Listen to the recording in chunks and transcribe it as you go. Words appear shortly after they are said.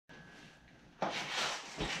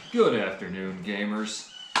Good afternoon,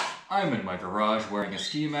 gamers. I'm in my garage wearing a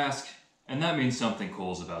ski mask, and that means something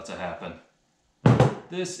cool is about to happen.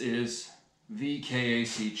 This is the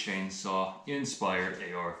KAC ChainSAW inspired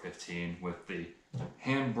AR15 with the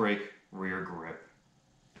handbrake rear grip.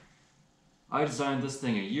 I designed this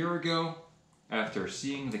thing a year ago after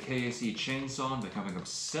seeing the KAC ChainSAW and becoming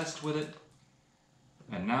obsessed with it.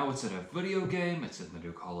 And now it's in a video game, it's in the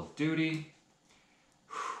new Call of Duty.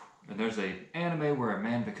 And there's an anime where a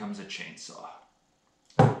man becomes a chainsaw.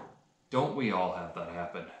 Don't we all have that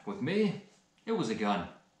happen? With me, it was a gun.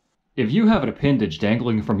 If you have an appendage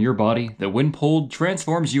dangling from your body that when pulled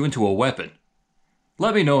transforms you into a weapon,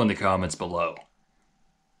 let me know in the comments below.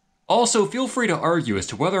 Also, feel free to argue as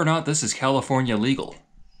to whether or not this is California legal.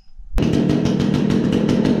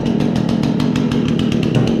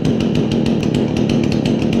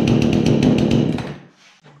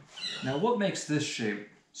 Now what makes this shape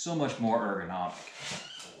so much more ergonomic?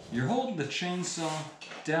 You're holding the chainsaw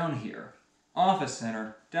down here, off a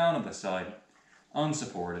center, down on the side,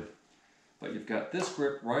 unsupported. But you've got this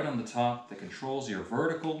grip right on the top that controls your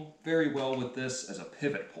vertical very well with this as a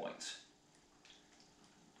pivot point.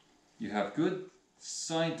 You have good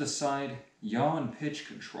side-to-side yaw and pitch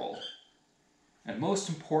control. And most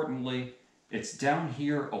importantly, it's down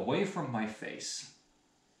here away from my face.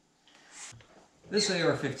 This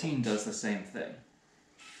AR15 does the same thing.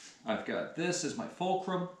 I've got this as my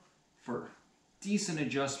fulcrum for decent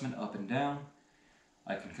adjustment up and down.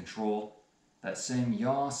 I can control that same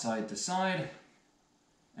yaw side to side,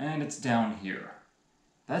 and it's down here.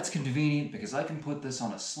 That's convenient because I can put this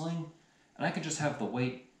on a sling, and I can just have the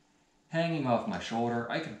weight hanging off my shoulder.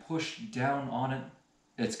 I can push down on it.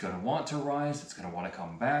 It's going to want to rise, it's going to want to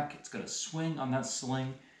come back, it's going to swing on that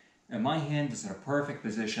sling, and my hand is in a perfect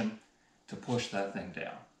position to push that thing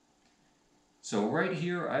down. So right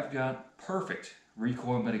here, I've got perfect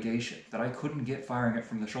recoil mitigation that I couldn't get firing it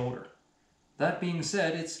from the shoulder. That being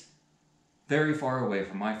said, it's very far away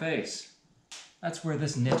from my face. That's where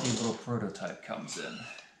this nifty little prototype comes in.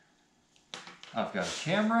 I've got a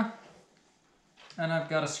camera, and I've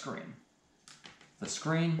got a screen. The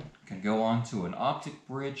screen can go onto an optic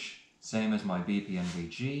bridge, same as my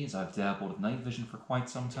BP-NVG, as I've dabbled with night vision for quite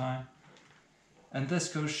some time. And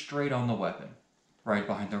this goes straight on the weapon. Right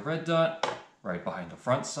behind the red dot, right behind the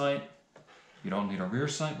front sight. You don't need a rear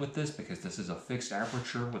sight with this because this is a fixed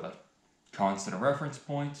aperture with a constant reference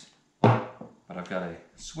point. But I've got a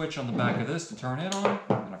switch on the back of this to turn it on,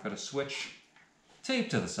 and I've got a switch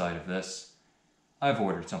taped to the side of this. I've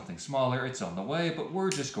ordered something smaller, it's on the way, but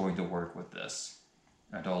we're just going to work with this.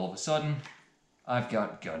 And all of a sudden, I've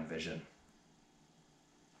got gun vision.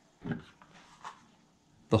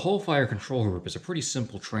 The whole fire control group is a pretty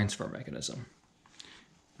simple transfer mechanism.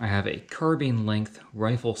 I have a carbine length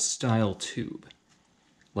rifle style tube,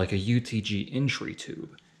 like a UTG entry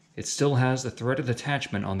tube. It still has the threaded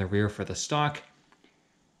attachment on the rear for the stock,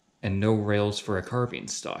 and no rails for a carbine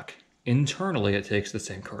stock. Internally, it takes the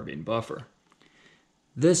same carbine buffer.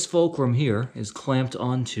 This fulcrum here is clamped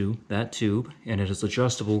onto that tube, and it is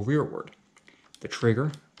adjustable rearward. The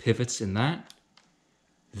trigger pivots in that.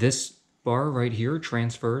 This bar right here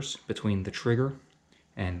transfers between the trigger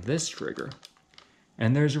and this trigger.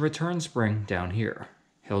 And there's a return spring down here,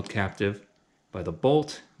 held captive by the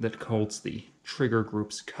bolt that holds the trigger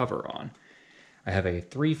group's cover on. I have a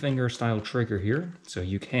 3-finger style trigger here, so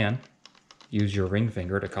you can use your ring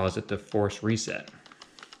finger to cause it to force reset.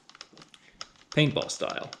 Paintball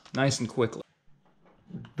style, nice and quickly.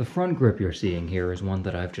 The front grip you're seeing here is one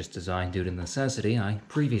that I've just designed due to necessity. I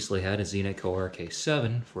previously had a Zenitco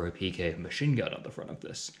RK7 for a PK machine gun on the front of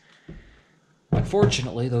this.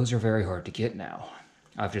 Unfortunately, those are very hard to get now.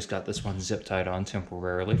 I've just got this one zip tied on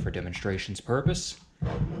temporarily for demonstration's purpose,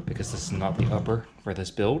 because this is not the upper for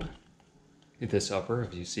this build. This upper,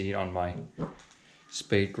 as you see on my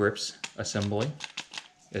spade grips assembly,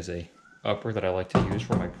 is a upper that I like to use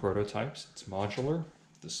for my prototypes. It's modular.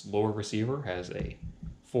 This lower receiver has a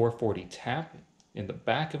 440 tap in the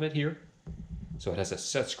back of it here, so it has a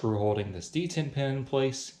set screw holding this D10 pin in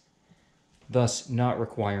place, thus not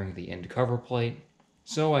requiring the end cover plate,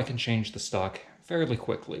 so I can change the stock fairly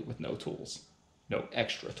quickly with no tools. No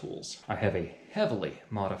extra tools. I have a heavily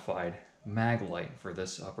modified mag light for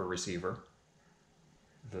this upper receiver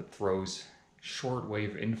that throws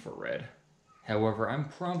shortwave infrared. However, I'm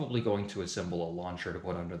probably going to assemble a launcher to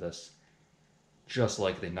put under this, just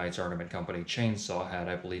like the Knights Armament Company chainsaw had,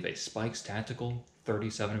 I believe, a Spikes Tactical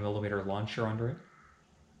 37mm launcher under it,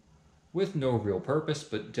 with no real purpose,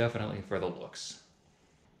 but definitely for the looks.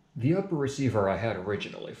 The upper receiver I had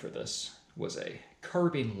originally for this was a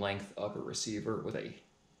carbine length upper receiver with a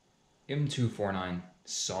M249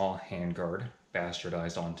 saw handguard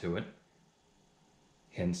bastardized onto it.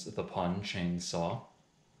 Hence the pun, chainsaw.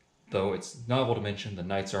 Though it's novel to mention the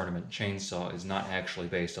Knights Armament chainsaw is not actually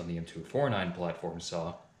based on the M249 platform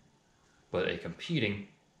saw, but a competing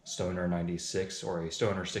Stoner 96 or a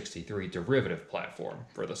Stoner 63 derivative platform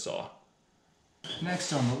for the saw.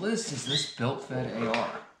 Next on the list is this belt-fed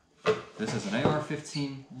AR. This is an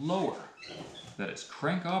AR15 lower that is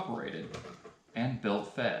crank operated and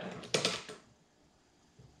belt-fed.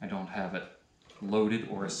 I don't have it loaded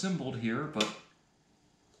or assembled here, but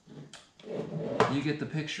you get the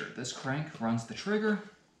picture. This crank runs the trigger,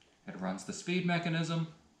 it runs the speed mechanism,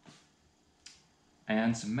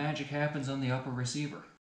 and some magic happens on the upper receiver.